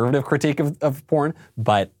more conservative critique of porn.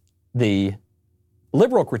 But the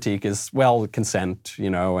liberal critique is, well, consent,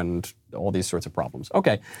 and all these sorts of problems.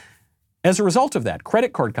 Okay. As a result of that,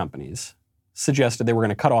 credit card companies suggested they were going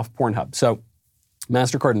to cut off Pornhub. So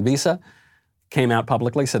MasterCard and Visa came out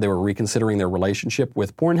publicly, said they were reconsidering their relationship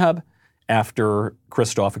with Pornhub after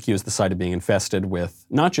Kristof accused the site of being infested with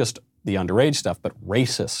not just the underage stuff, but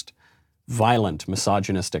racist, violent,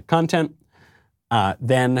 misogynistic content.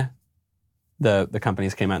 Then the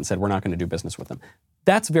companies came out and said, we're not going to do business with them.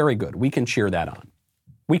 That's very good. We can cheer that on.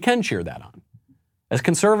 We can cheer that on. As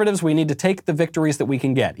conservatives, we need to take the victories that we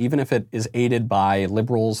can get, even if it is aided by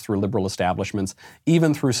liberals through liberal establishments,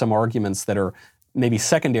 even through some arguments that are maybe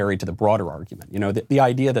secondary to the broader argument. The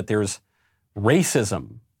idea that there's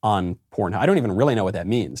racism on Pornhub. I don't even really know what that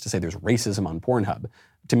means, to say there's racism on Pornhub.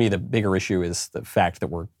 To me, the bigger issue is the fact that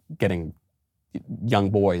we're getting young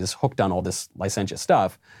boys hooked on all this licentious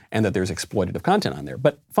stuff and that there's exploitative content on there.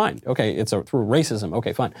 But fine, okay, it's through racism,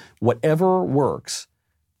 okay, fine. Whatever works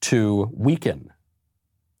to weaken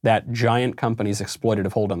that giant company's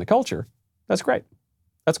exploitative hold on the culture, that's great.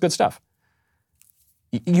 That's good stuff.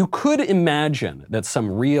 You could imagine that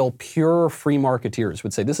some real pure free marketeers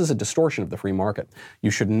would say this is a distortion of the free market. You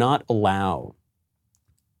should not allow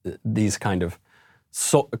these kind of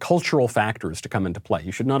cultural factors to come into play.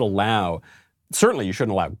 You should not allow, certainly you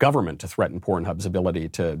shouldn't allow government to threaten Pornhub's ability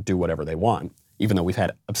to do whatever they want, even though we've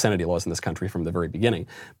had obscenity laws in this country from the very beginning.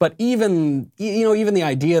 But even the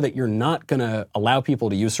idea that you're not going to allow people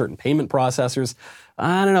to use certain payment processors,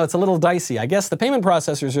 I don't know, it's a little dicey. I guess the payment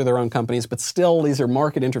processors are their own companies, but still these are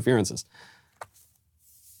market interferences.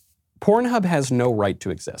 Pornhub has no right to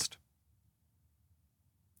exist.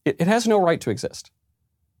 It has no right to exist.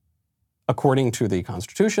 According to the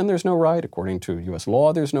Constitution, there's no right. According to U.S.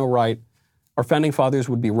 law, there's no right. Our founding fathers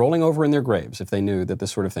would be rolling over in their graves if they knew that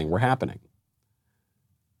this sort of thing were happening.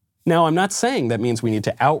 Now, I'm not saying that means we need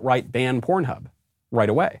to outright ban Pornhub right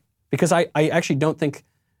away, because I actually don't think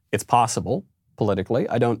it's possible politically.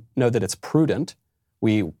 I don't know that it's prudent.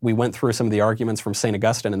 We went through some of the arguments from St.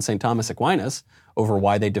 Augustine and St. Thomas Aquinas over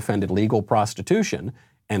why they defended legal prostitution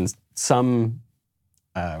and some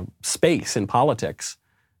space in politics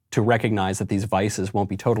to recognize that these vices won't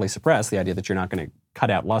be totally suppressed, the idea that you're not going to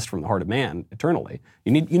cut out lust from the heart of man eternally.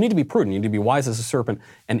 You need to be prudent. You need to be wise as a serpent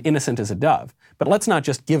and innocent as a dove. But let's not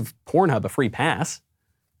just give Pornhub a free pass.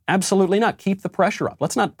 Absolutely not. Keep the pressure up.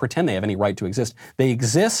 Let's not pretend they have any right to exist. They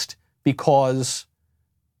exist because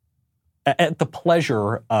at the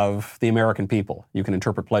pleasure of the American people. You can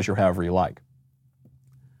interpret pleasure however you like.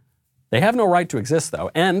 They have no right to exist,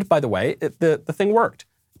 though. And, by the way, the thing worked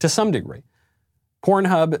to some degree.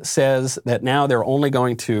 Pornhub says that now they're only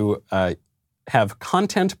going to have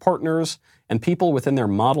content partners and people within their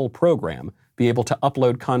model program be able to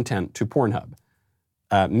upload content to Pornhub,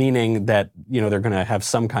 meaning that they're going to have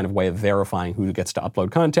some kind of way of verifying who gets to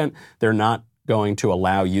upload content. They're not going to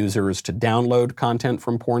allow users to download content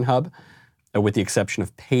from Pornhub, with the exception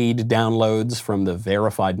of paid downloads from the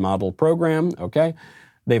verified model program. Okay,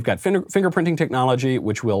 they've got fingerprinting technology,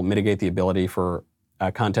 which will mitigate the ability for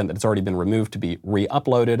content that's already been removed to be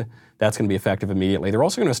re-uploaded. That's going to be effective immediately. They're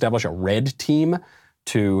also going to establish a red team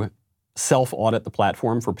to self-audit the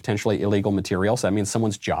platform for potentially illegal material. So that means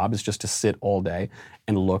someone's job is just to sit all day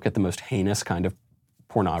and look at the most heinous kind of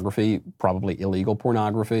pornography, probably illegal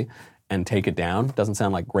pornography, and take it down. Doesn't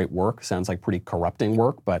sound like great work. Sounds like pretty corrupting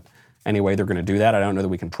work. But anyway, they're going to do that. I don't know that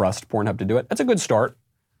we can trust Pornhub to do it. That's a good start.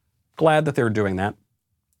 Glad that they're doing that.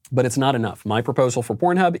 But it's not enough. My proposal for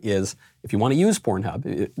Pornhub is, if you want to use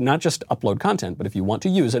Pornhub, not just upload content, but if you want to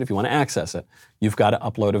use it, if you want to access it, you've got to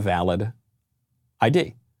upload a valid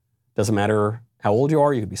ID. Doesn't matter how old you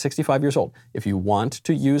are, you could be 65 years old. If you want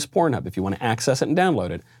to use Pornhub, if you want to access it and download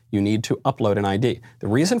it, you need to upload an ID. The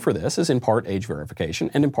reason for this is in part age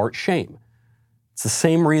verification and in part shame. It's the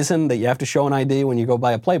same reason that you have to show an ID when you go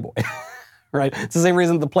buy a Playboy. Right? It's the same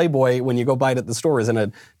reason the Playboy, when you go buy it at the store, is in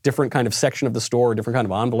a different kind of section of the store, a different kind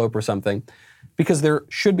of envelope or something. Because there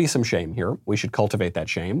should be some shame here. We should cultivate that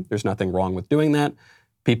shame. There's nothing wrong with doing that.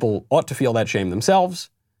 People ought to feel that shame themselves.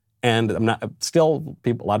 And a lot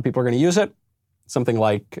of people are going to use it. Something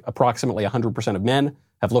like approximately 100% of men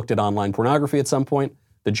have looked at online pornography at some point.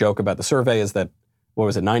 The joke about the survey is that,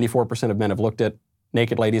 94% of men have looked at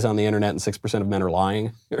naked ladies on the internet and 6% of men are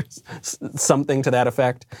lying. Something to that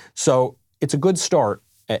effect. So it's a good start,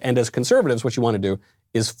 and as conservatives, what you want to do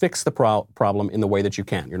is fix the problem in the way that you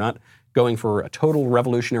can. You're not going for a total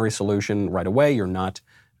revolutionary solution right away. You're not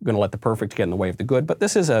going to let the perfect get in the way of the good, but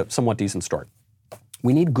this is a somewhat decent start.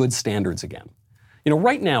 We need good standards again.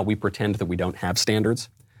 Right now we pretend that we don't have standards.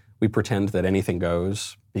 We pretend that anything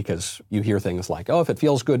goes because you hear things like, oh, if it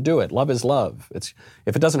feels good, do it. Love is love.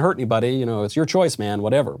 If it doesn't hurt anybody, it's your choice, man,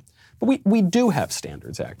 whatever. But we do have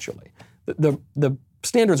standards, actually. The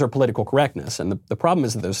standards are political correctness, and the problem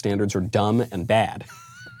is that those standards are dumb and bad.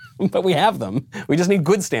 But we have them. We just need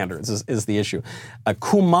good standards is the issue.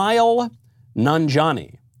 Kumail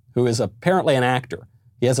Nanjiani, who is apparently an actor.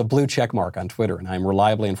 He has a blue check mark on Twitter, and I'm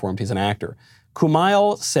reliably informed he's an actor.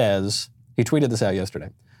 Kumail says, he tweeted this out yesterday,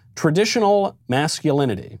 traditional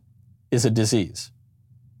masculinity is a disease.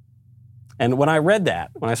 And when I read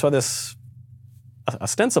that, when I saw this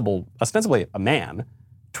ostensibly a man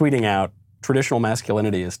tweeting out traditional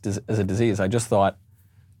masculinity is a disease, I just thought,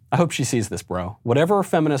 I hope she sees this, bro. Whatever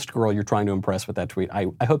feminist girl you're trying to impress with that tweet,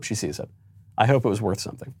 I hope she sees it. I hope it was worth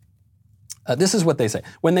something. This is what they say.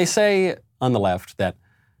 When they say on the left that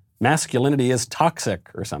masculinity is toxic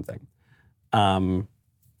or something,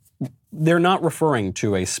 they're not referring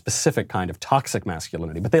to a specific kind of toxic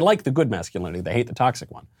masculinity, but they like the good masculinity. They hate the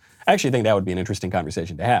toxic one. I actually think that would be an interesting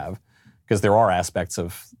conversation to have, because there are aspects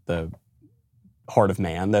of the heart of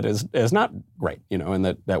man that is not great, and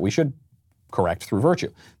that we should correct through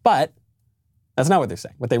virtue. But that's not what they're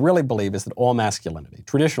saying. What they really believe is that all masculinity,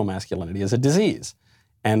 traditional masculinity, is a disease.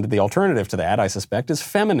 And the alternative to that, I suspect, is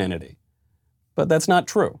femininity. But that's not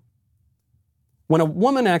true. When a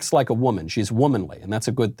woman acts like a woman, she's womanly, and that's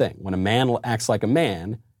a good thing. When a man acts like a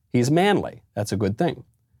man, he's manly. That's a good thing.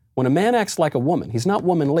 When a man acts like a woman, he's not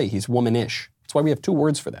womanly, he's womanish. That's why we have two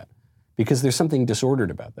words for that, because there's something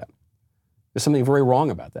disordered about that. There's something very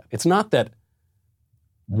wrong about that. It's not that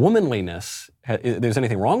womanliness, there's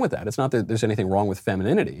anything wrong with that. It's not that there's anything wrong with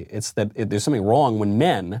femininity. It's that there's something wrong when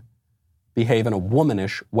men behave in a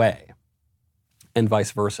womanish way, and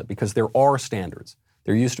vice versa, because there are standards.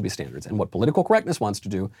 There used to be standards. And what political correctness wants to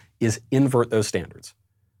do is invert those standards.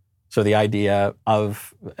 So the idea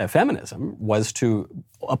of feminism was to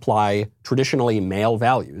apply traditionally male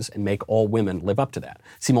values and make all women live up to that.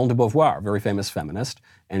 Simone de Beauvoir, a very famous feminist,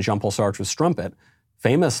 and Jean-Paul Sartre's strumpet,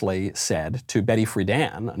 famously said to Betty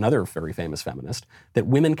Friedan, another very famous feminist, that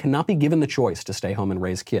women cannot be given the choice to stay home and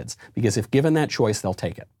raise kids, because if given that choice, they'll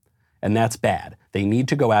take it. And that's bad. They need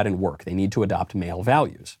to go out and work. They need to adopt male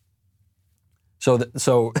values.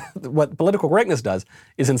 So what political correctness does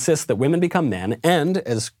is insist that women become men, and,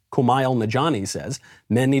 as Kumail Nanjiani says,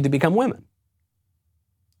 men need to become women.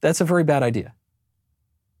 That's a very bad idea.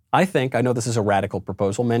 I know this is a radical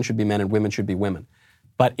proposal. Men should be men and women should be women.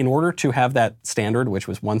 But in order to have that standard, which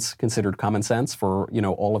was once considered common sense for,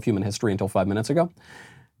 all of human history until 5 minutes ago,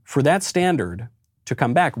 for that standard to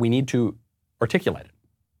come back, we need to articulate it.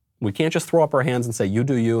 We can't just throw up our hands and say, you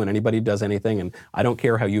do you and anybody does anything and I don't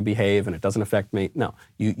care how you behave and it doesn't affect me. No,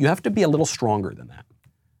 you have to be a little stronger than that.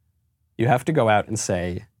 You have to go out and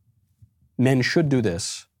say, men should do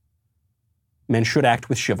this. Men should act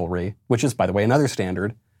with chivalry, which is, by the way, another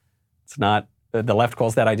standard. It's not, the left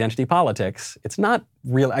calls that identity politics. It's not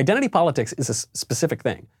real. Identity politics is a specific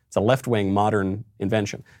thing. It's a left-wing modern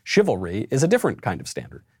invention. Chivalry is a different kind of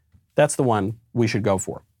standard. That's the one we should go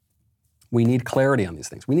for. We need clarity on these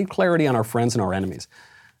things. We need clarity on our friends and our enemies.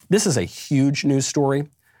 This is a huge news story.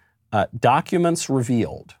 Documents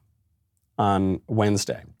revealed on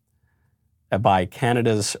Wednesday by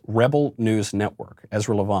Canada's Rebel News Network,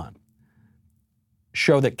 Ezra Levant,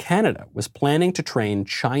 show that Canada was planning to train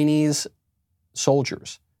Chinese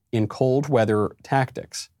soldiers in cold weather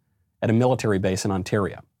tactics at a military base in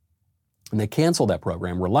Ontario. And they canceled that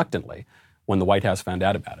program reluctantly when the White House found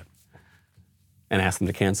out about it and asked them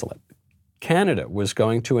to cancel it. Canada was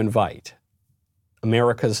going to invite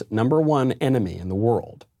America's #1 enemy in the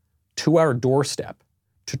world to our doorstep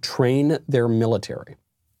to train their military.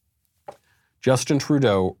 Justin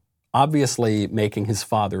Trudeau obviously making his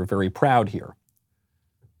father very proud here.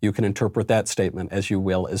 You can interpret that statement as you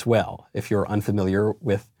will as well. If you're unfamiliar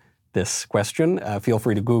with this question, feel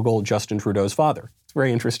free to Google Justin Trudeau's father. It's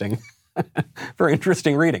very interesting, very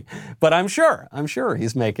interesting reading. But I'm sure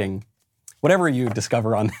he's making, whatever you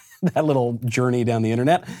discover on that little journey down the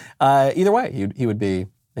internet, either way, he would be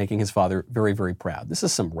making his father very, very proud. This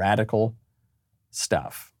is some radical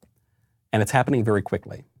stuff, and it's happening very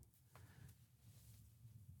quickly.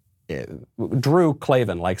 Drew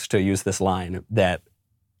Klavan likes to use this line that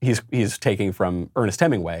he's taking from Ernest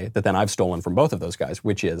Hemingway that then I've stolen from both of those guys,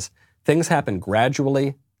 which is, things happen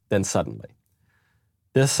gradually, then suddenly.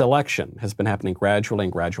 This election has been happening gradually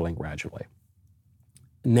and gradually and gradually.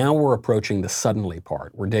 Now we're approaching the suddenly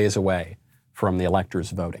part. We're days away from the electors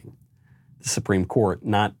voting. The Supreme Court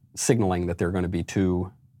not signaling that they're going to be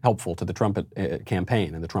too helpful to the Trump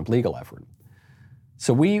campaign and the Trump legal effort.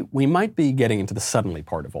 So we might be getting into the suddenly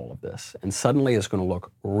part of all of this. And suddenly is going to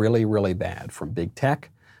look really, really bad from big tech,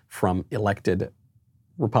 from elected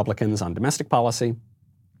Republicans on domestic policy,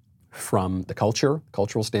 from the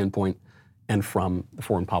cultural standpoint, and from the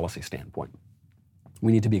foreign policy standpoint.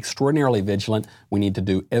 We need to be extraordinarily vigilant. We need to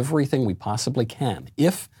do everything we possibly can.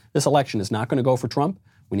 If this election is not going to go for Trump,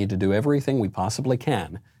 we need to do everything we possibly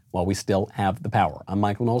can while we still have the power. I'm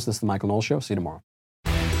Michael Knowles. This is The Michael Knowles Show. See you tomorrow.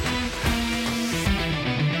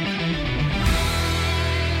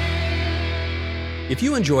 If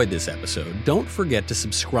you enjoyed this episode, don't forget to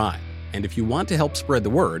subscribe. And if you want to help spread the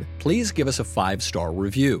word, please give us a 5-star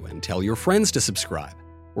review and tell your friends to subscribe.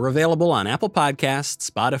 We're available on Apple Podcasts,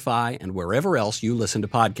 Spotify, and wherever else you listen to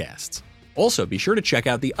podcasts. Also, be sure to check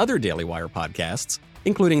out the other Daily Wire podcasts,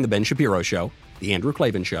 including The Ben Shapiro Show, The Andrew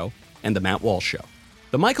Klavan Show, and The Matt Walsh Show.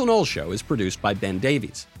 The Michael Knowles Show is produced by Ben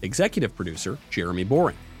Davies, executive producer Jeremy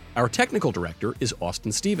Boring. Our technical director is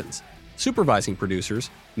Austin Stevens. Supervising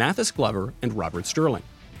producers, Mathis Glover and Robert Sterling.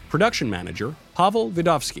 Production manager, Pavel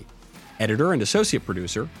Vidovsky. Editor and associate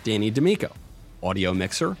producer, Danny D'Amico. Audio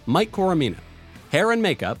mixer, Mike Coromina. Hair and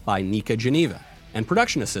makeup by Nika Geneva. And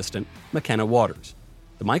production assistant, McKenna Waters.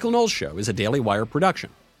 The Michael Knowles Show is a Daily Wire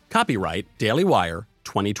production. Copyright Daily Wire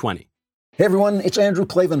 2020. Hey everyone, it's Andrew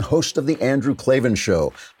Klavan, host of The Andrew Klavan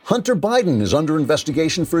Show. Hunter Biden is under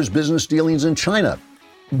investigation for his business dealings in China.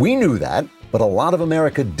 We knew that, but a lot of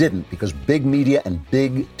America didn't because big media and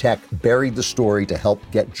big tech buried the story to help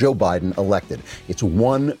get Joe Biden elected. It's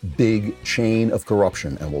one big chain of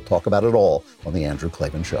corruption, and we'll talk about it all on The Andrew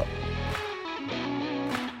Klavan Show.